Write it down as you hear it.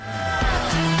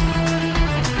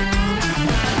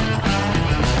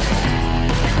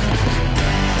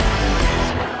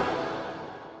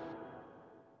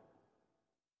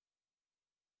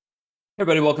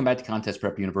Everybody, welcome back to Contest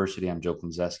Prep University. I'm Joe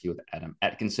Klimzeski with Adam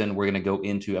Atkinson. We're going to go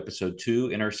into episode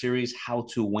 2 in our series, How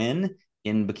to Win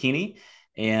in Bikini,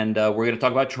 and we're going to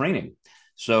talk about training.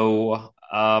 So,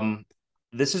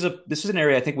 this is an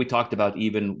area I think we talked about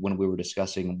even when we were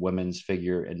discussing women's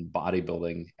figure and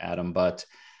bodybuilding, Adam. But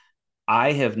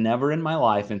I have never in my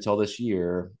life until this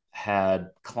year had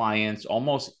clients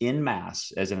almost in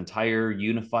mass as an entire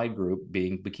unified group,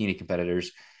 being bikini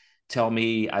competitors, tell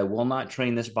me I will not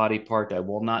train this body part. I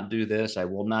will not do this. I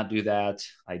will not do that.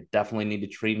 I definitely need to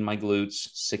train my glutes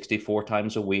 64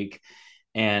 times a week.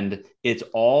 And it's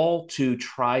all to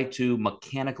try to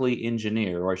mechanically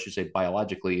engineer, or I should say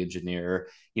biologically engineer,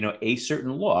 a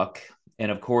certain look.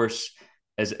 And of course,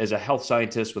 as a health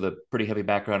scientist with a pretty heavy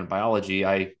background in biology,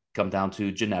 I come down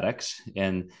to genetics.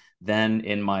 And then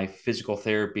in my physical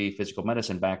therapy, physical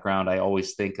medicine background, I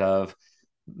always think of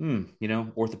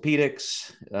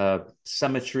orthopedics,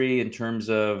 symmetry in terms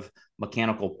of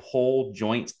mechanical pull,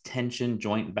 joint tension,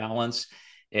 joint balance.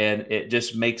 And it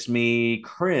just makes me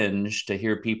cringe to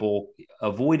hear people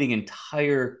avoiding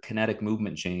entire kinetic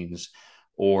movement chains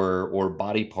or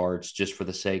body parts just for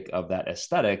the sake of that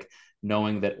aesthetic,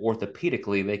 knowing that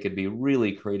orthopedically they could be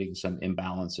really creating some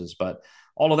imbalances. But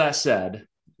all of that said,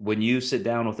 when you sit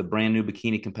down with a brand new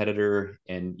bikini competitor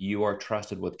and you are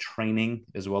trusted with training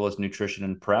as well as nutrition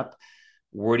and prep,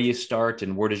 where do you start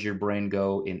and where does your brain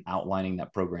go in outlining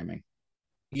that programming?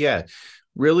 Yeah,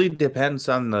 really depends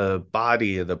on the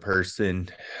body of the person.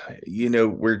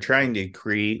 We're trying to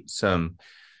create some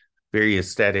very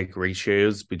aesthetic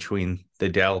ratios between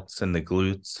the delts and the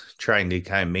glutes, trying to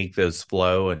kind of make those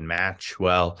flow and match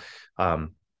well.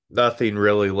 Um, Nothing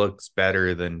really looks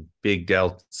better than big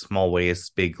delts, small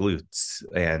waist, big glutes,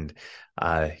 and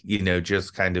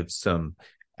just kind of some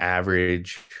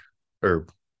average or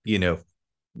you know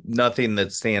nothing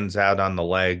that stands out on the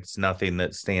legs, nothing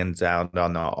that stands out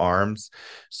on the arms.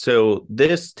 So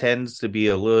this tends to be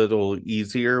a little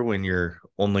easier when you're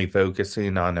only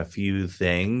focusing on a few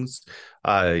things.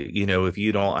 If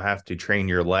you don't have to train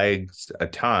your legs a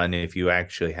ton, if you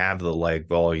actually have the leg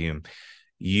volume,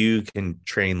 you can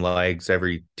train legs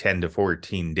every 10 to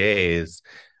 14 days.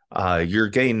 You're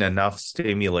getting enough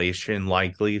stimulation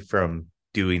likely from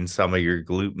doing some of your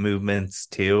glute movements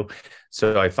too.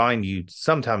 So I find you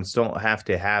sometimes don't have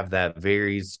to have that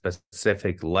very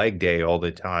specific leg day all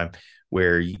the time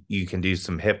where you can do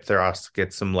some hip thrusts,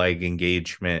 get some leg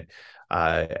engagement,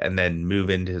 and then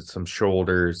move into some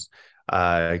shoulders,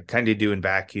 kind of doing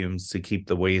vacuums to keep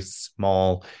the waist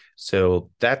small.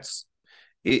 So that's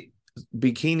it.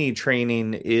 Bikini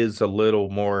training is a little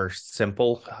more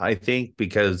simple, I think,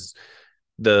 because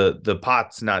the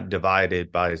pot's not divided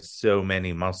by so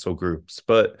many muscle groups.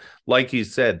 But like you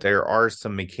said, there are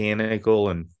some mechanical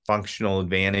and functional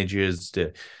advantages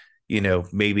to,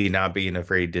 maybe not being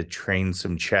afraid to train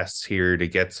some chest here to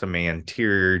get some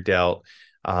anterior delt,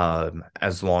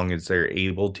 as long as they're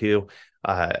able to.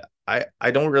 Uh,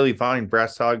 I don't really find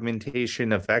breast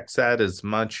augmentation affects that as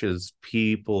much as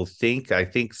people think. I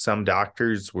think some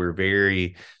doctors were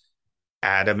very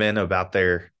adamant about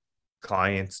their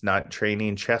clients not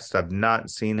training chest. I've not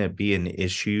seen it be an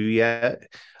issue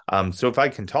yet. So if I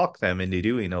can talk them into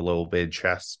doing a little bit of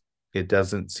chest, it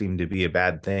doesn't seem to be a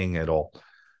bad thing at all.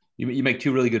 You make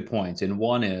two really good points. And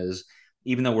one is,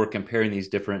 even though we're comparing these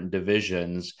different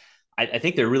divisions, I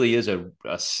think there really is a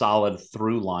solid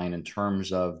through line in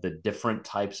terms of the different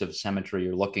types of symmetry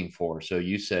you're looking for. So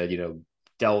you said,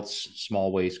 delts,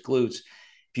 small waist, glutes.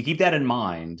 If you keep that in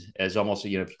mind as almost,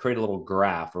 if you create a little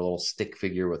graph or a little stick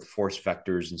figure with force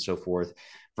vectors and so forth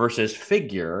versus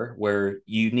figure where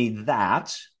you need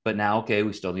that, but now, okay,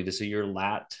 we still need to see your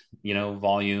lat,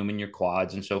 volume and your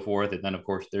quads and so forth. And then, of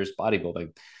course, there's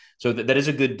bodybuilding. So that is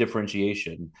a good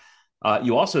differentiation.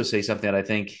 You also say something that I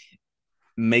think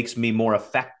makes me more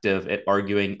effective at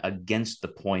arguing against the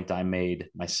point I made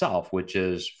myself, which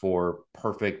is for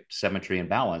perfect symmetry and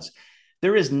balance.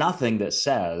 There is nothing that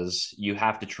says you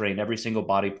have to train every single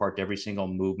body part, every single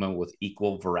movement with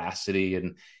equal veracity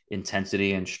and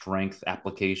intensity and strength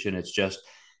application. It's just,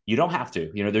 you don't have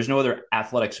to. There's no other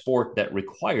athletic sport that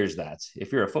requires that.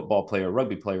 If you're a football player,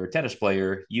 rugby player, tennis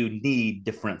player, you need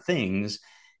different things.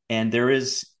 And there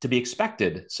is to be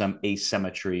expected some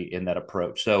asymmetry in that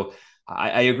approach. So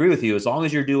I agree with you. As long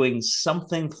as you're doing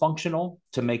something functional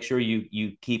to make sure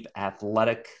you keep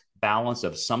athletic balance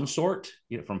of some sort,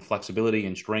 from flexibility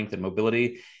and strength and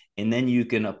mobility, and then you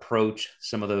can approach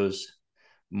some of those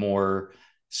more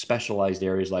specialized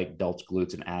areas like delts,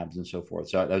 glutes, and abs, and so forth.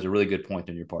 So that was a really good point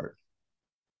on your part.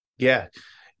 Yeah,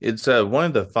 it's one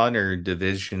of the funner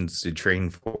divisions to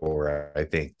train for, I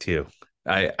think, too.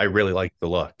 I really like the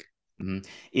look. Mhm.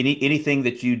 Anything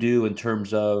that you do in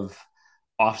terms of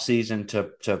off season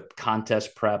to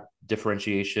contest prep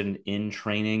differentiation in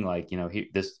training, like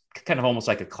this kind of almost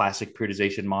like a classic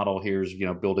periodization model. Here's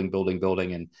building, building,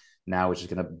 building, and now it's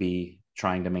just going to be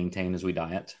trying to maintain as we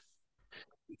diet.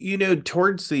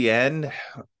 Towards the end,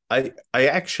 I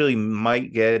actually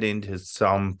might get into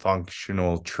some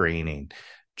functional training.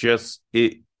 Just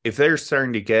if they're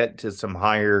starting to get to some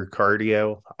higher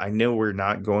cardio, I know we're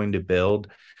not going to build.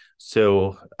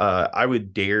 So I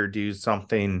would dare do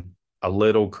something a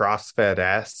little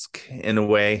CrossFit-esque in a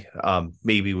way,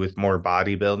 maybe with more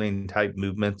bodybuilding type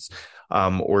movements,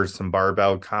 or some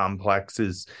barbell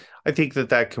complexes. I think that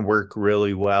that can work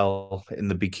really well in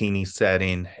the bikini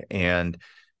setting and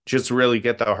just really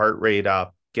get the heart rate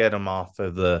up, get them off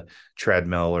of the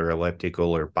treadmill or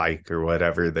elliptical or bike or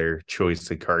whatever their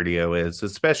choice of cardio is,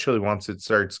 especially once it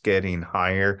starts getting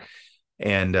higher.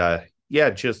 And yeah,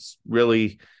 just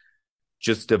really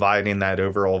just dividing that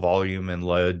overall volume and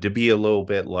load to be a little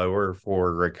bit lower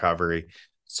for recovery.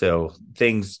 So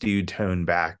things do tone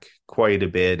back quite a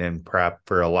bit in prep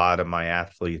for a lot of my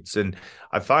athletes. And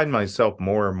I find myself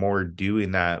more and more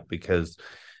doing that because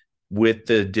with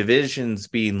the divisions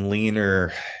being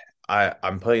leaner,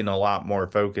 I'm putting a lot more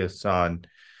focus on,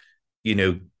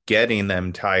 getting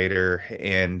them tighter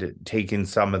and taking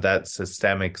some of that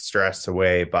systemic stress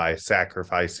away by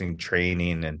sacrificing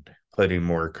training and putting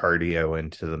more cardio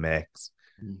into the mix.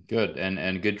 Good,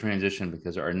 and good transition,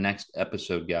 because our next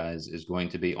episode, guys, is going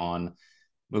to be on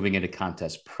moving into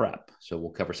contest prep. So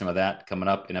we'll cover some of that coming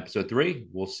up in episode 3.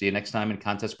 We'll see you next time in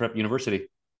Contest Prep University.